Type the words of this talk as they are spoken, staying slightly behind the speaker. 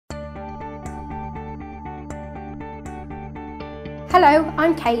Hello,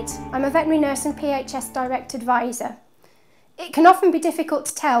 I'm Kate. I'm a veterinary nurse and PHS Direct Advisor. It can often be difficult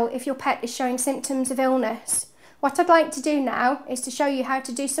to tell if your pet is showing symptoms of illness. What I'd like to do now is to show you how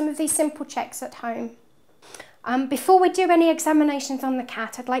to do some of these simple checks at home. Before we do any examinations on the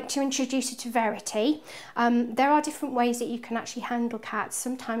cat, I'd like to introduce you to Verity. There are different ways that you can actually handle cats.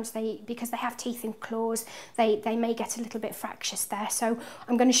 Sometimes because they have teeth and claws, they may get a little bit fractious there. So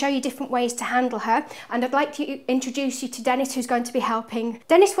I'm going to show you different ways to handle her. And I'd like to introduce you to Dennis, who's going to be helping.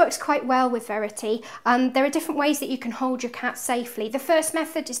 Dennis works quite well with Verity. There are different ways that you can hold your cat safely. The first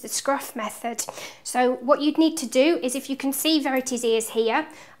method is the scruff method. So what you'd need to do is, if you can see Verity's ears here,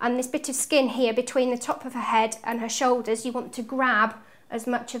 and this bit of skin here between the top of her head and her shoulders, you want to grab as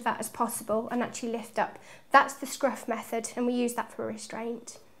much of that as possible and actually lift up. That's the scruff method, and we use that for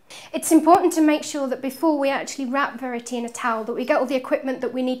restraint. It's important to make sure that before we actually wrap Verity in a towel, that we get all the equipment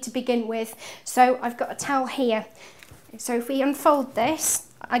that we need to begin with. So I've got a towel here. So if we unfold this,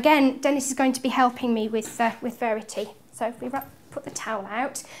 again, Dennis is going to be helping me with Verity. So if we put the towel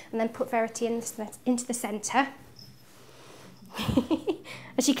out and then put Verity into the centre.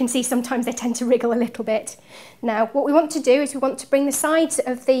 As you can see, sometimes they tend to wriggle a little bit. Now, what we want to do is we want to bring the sides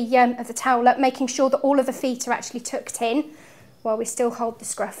of the towel up, making sure that all of the feet are actually tucked in while we still hold the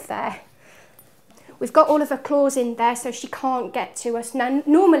scruff there. We've got all of her claws in there, so she can't get to us. Now,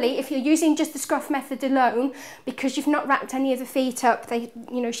 normally, if you're using just the scruff method alone, because you've not wrapped any of the feet up,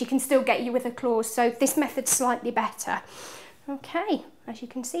 she can still get you with her claws. So this method's slightly better. Okay, as you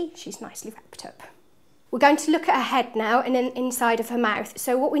can see, she's nicely wrapped up. We're going to look at her head now and then inside of her mouth.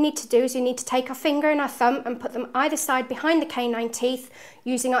 So what we need to do is we need to take our finger and our thumb and put them either side behind the canine teeth,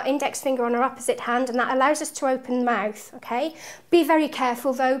 using our index finger on our opposite hand, and that allows us to open the mouth, okay? Be very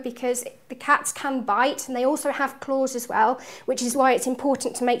careful though, because the cats can bite and they also have claws as well, which is why it's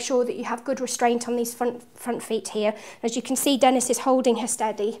important to make sure that you have good restraint on these front feet here. As you can see, Dennis is holding her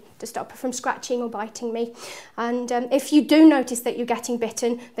steady to stop her from scratching or biting me. And if you do notice that you're getting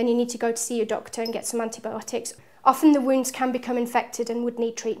bitten, then you need to go to see your doctor and get some antibiotics. Often the wounds can become infected and would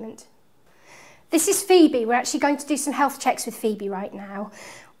need treatment. This is Phoebe. We're actually going to do some health checks with Phoebe right now.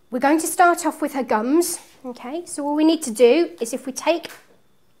 We're going to start off with her gums. Okay, so all we need to do is, if we take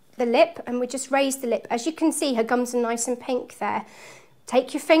the lip and we just raise the lip, as you can see, her gums are nice and pink there.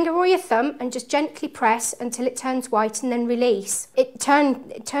 Take your finger or your thumb and just gently press until it turns white, and then release. It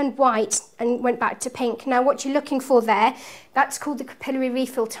turned white and went back to pink. Now what you're looking for there, that's called the capillary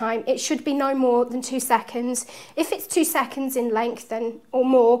refill time. It should be no more than 2 seconds. If it's 2 seconds in length or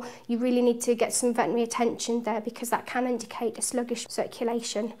more, you really need to get some veterinary attention there, because that can indicate a sluggish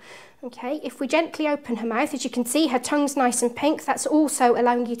circulation. Okay, if we gently open her mouth, as you can see, her tongue's nice and pink. That's also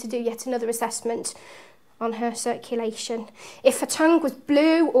allowing you to do yet another assessment on her circulation. If her tongue was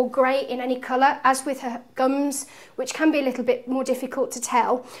blue or grey in any colour, as with her gums, which can be a little bit more difficult to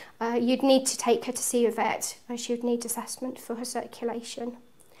tell, you'd need to take her to see a vet, as she would need assessment for her circulation.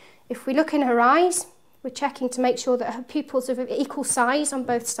 If we look in her eyes, we're checking to make sure that her pupils are of equal size on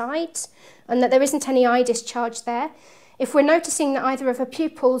both sides and that there isn't any eye discharge there. If we're noticing that either of her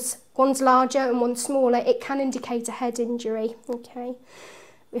pupils, one's larger and one's smaller, it can indicate a head injury. Okay.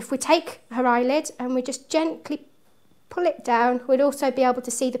 If we take her eyelid and we just gently pull it down, we'd also be able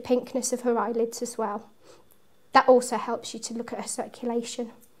to see the pinkness of her eyelids as well. That also helps you to look at her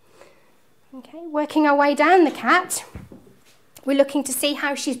circulation. Okay, working our way down the cat, we're looking to see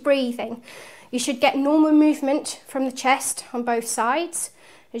how she's breathing. You should get normal movement from the chest on both sides.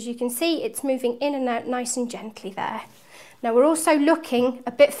 As you can see, it's moving in and out nice and gently there. Now we're also looking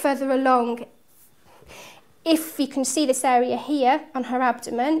a bit further along. If you can see this area here on her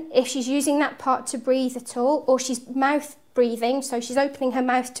abdomen, if she's using that part to breathe at all, or she's mouth breathing, so she's opening her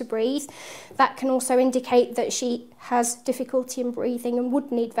mouth to breathe, that can also indicate that she has difficulty in breathing and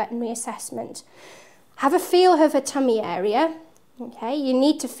would need veterinary assessment. Have a feel of her tummy area. Okay, you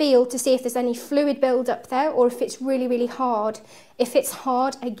need to feel to see if there's any fluid build up there, or if it's really, really hard. If it's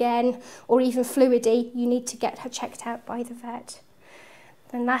hard again, or even fluidy, you need to get her checked out by the vet.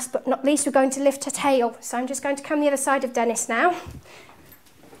 And last but not least, we're going to lift her tail. So I'm just going to come the other side of Dennis now.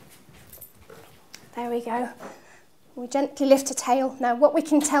 There we go. We gently lift her tail. Now what we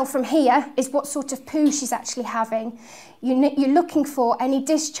can tell from here is what sort of poo she's actually having. You're looking for any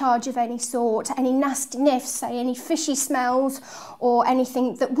discharge of any sort, any nasty niffs, say any fishy smells, or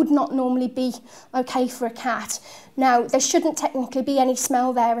anything that would not normally be okay for a cat. Now there shouldn't technically be any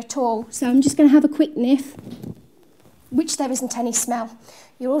smell there at all. So I'm just going to have a quick sniff, which there isn't any smell.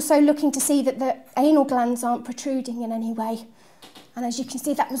 You're also looking to see that the anal glands aren't protruding in any way. And as you can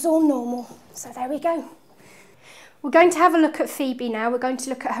see, that was all normal. So there we go. We're going to have a look at Phoebe now. We're going to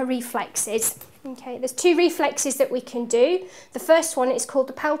look at her reflexes. Okay, there's two reflexes that we can do. The first one is called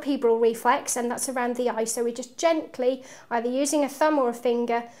the palpebral reflex, and that's around the eye. So we just gently, either using a thumb or a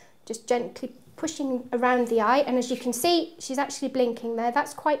finger, just gently pushing around the eye. And as you can see, she's actually blinking there.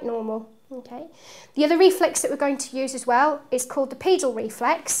 That's quite normal. Okay. The other reflex that we're going to use as well is called the pedal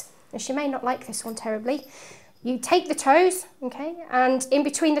reflex. And she may not like this one terribly. You take the toes, okay, and in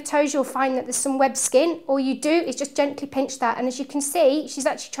between the toes you'll find that there's some webbed skin. All you do is just gently pinch that, and as you can see, she's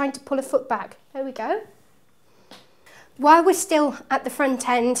actually trying to pull her foot back. There we go. While we're still at the front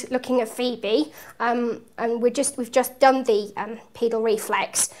end looking at Phoebe, and we've just done the pedal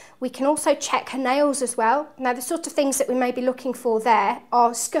reflex, we can also check her nails as well. Now, the sort of things that we may be looking for there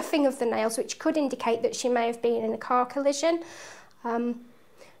are scuffing of the nails, which could indicate that she may have been in a car collision.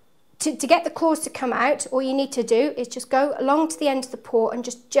 To get the claws to come out, all you need to do is just go along to the end of the paw and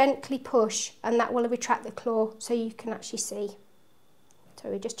just gently push, and that will retract the claw so you can actually see. So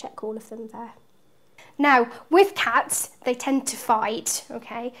we just check all of them there. Now, with cats, they tend to fight,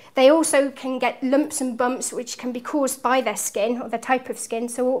 okay? They also can get lumps and bumps which can be caused by their skin or their type of skin.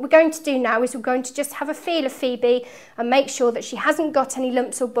 So what we're going to do now is we're going to just have a feel of Phoebe and make sure that she hasn't got any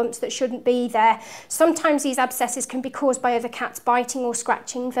lumps or bumps that shouldn't be there. Sometimes these abscesses can be caused by other cats biting or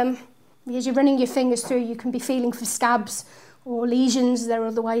scratching them. As you're running your fingers through, you can be feeling for scabs or lesions, they're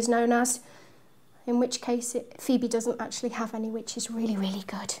otherwise known as. In which case, Phoebe doesn't actually have any, which is really, really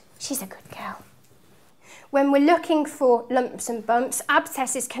good. She's a good girl. When we're looking for lumps and bumps,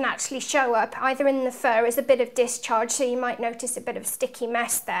 abscesses can actually show up either in the fur as a bit of discharge, so you might notice a bit of sticky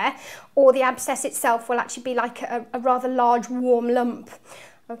mess there, or the abscess itself will actually be like a rather large warm lump.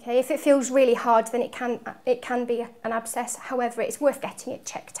 Okay, if it feels really hard, then it can be an abscess. However, it's worth getting it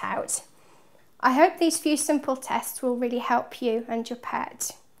checked out. I hope these few simple tests will really help you and your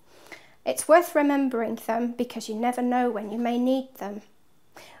pet. It's worth remembering them because you never know when you may need them.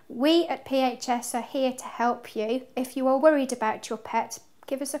 We at PHS are here to help you. If you are worried about your pet,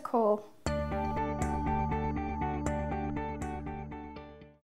 give us a call.